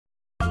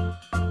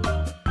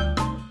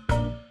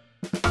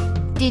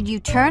Did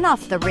you turn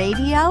off the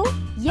radio?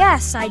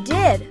 Yes, I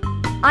did.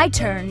 I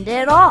turned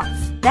it off.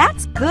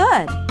 That's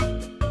good.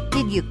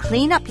 Did you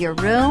clean up your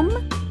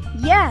room?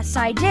 Yes,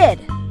 I did.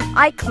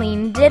 I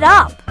cleaned it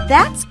up.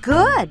 That's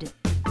good.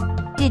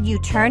 Did you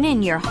turn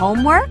in your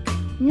homework?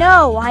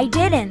 No, I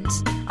didn't.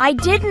 I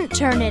didn't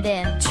turn it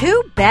in.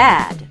 Too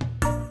bad.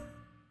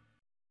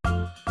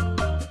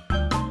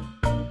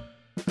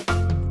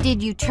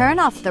 Did you turn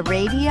off the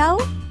radio?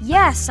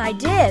 Yes, I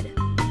did.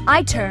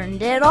 I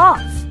turned it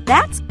off.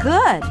 That's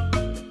good.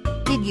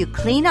 Did you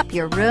clean up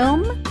your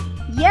room?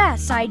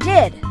 Yes, I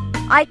did.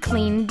 I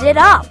cleaned it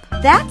up.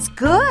 That's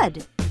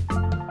good.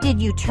 Did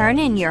you turn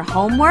in your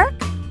homework?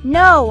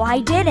 No,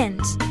 I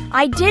didn't.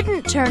 I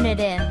didn't turn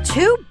it in.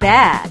 Too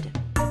bad.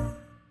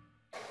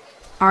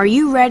 Are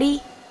you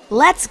ready?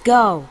 Let's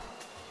go.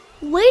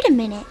 Wait a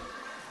minute.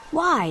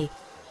 Why?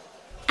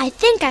 I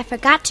think I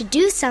forgot to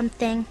do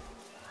something.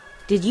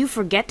 Did you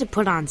forget to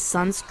put on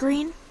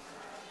sunscreen?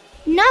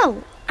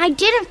 No, I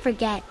didn't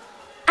forget.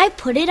 I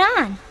put it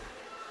on.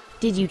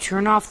 Did you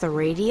turn off the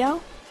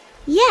radio?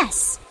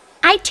 Yes,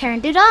 I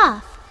turned it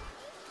off.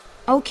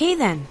 Okay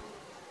then.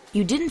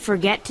 You didn't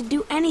forget to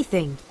do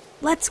anything.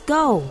 Let's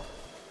go.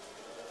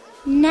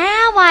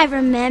 Now I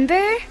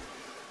remember.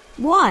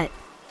 What?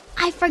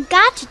 I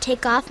forgot to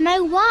take off my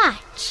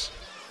watch.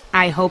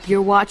 I hope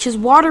your watch is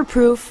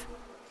waterproof.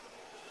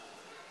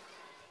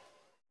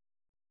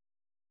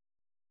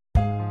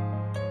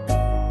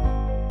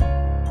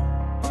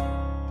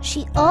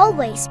 She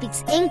always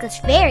speaks English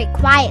very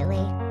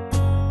quietly.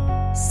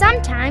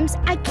 Sometimes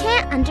I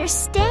can't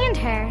understand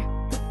her.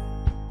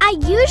 I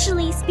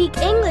usually speak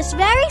English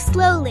very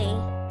slowly.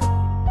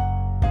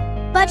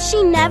 But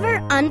she never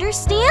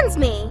understands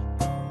me.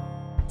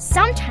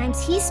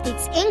 Sometimes he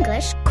speaks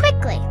English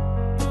quickly.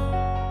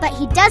 But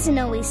he doesn't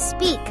always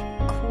speak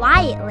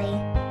quietly.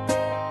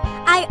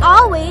 I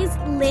always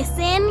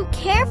listen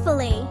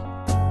carefully.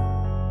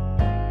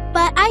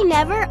 But I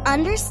never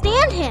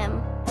understand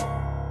him.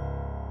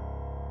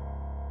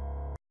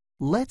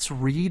 Let's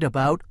read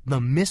about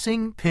the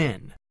missing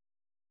pin.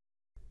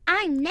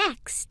 I'm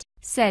next,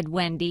 said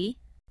Wendy.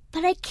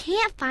 but I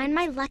can't find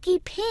my lucky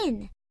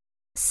pin.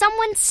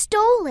 Someone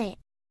stole it.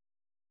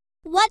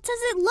 What does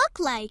it look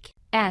like?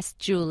 asked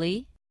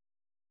Julie.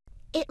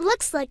 It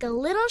looks like a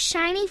little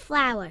shiny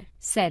flower,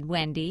 said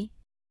Wendy.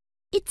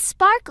 It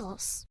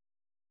sparkles.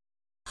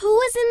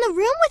 Who is in the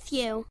room with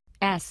you?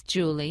 asked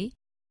Julie.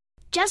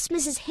 Just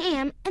Mrs.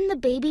 Ham and the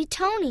baby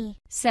Tony,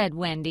 said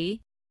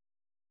Wendy.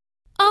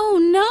 Oh,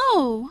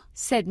 no,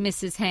 said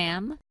Mrs.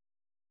 Ham.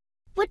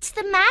 What's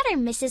the matter,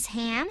 Mrs.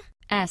 Ham?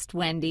 asked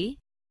Wendy.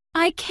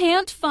 I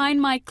can't find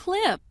my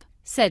clip,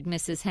 said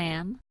Mrs.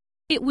 Ham.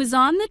 It was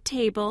on the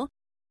table.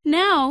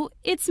 Now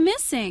it's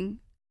missing.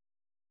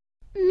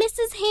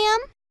 Mrs. Ham,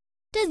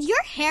 does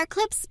your hair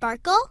clip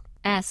sparkle?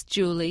 asked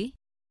Julie.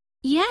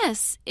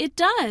 Yes, it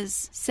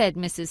does, said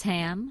Mrs.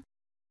 Ham.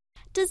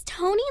 Does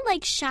Tony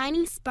like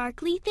shiny,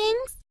 sparkly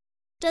things?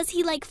 Does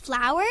he like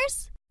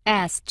flowers?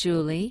 asked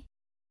Julie.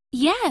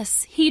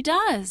 Yes, he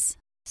does,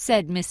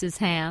 said Mrs.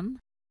 Ham.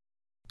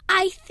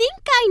 I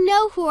think I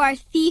know who our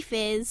thief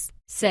is,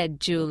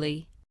 said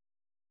Julie.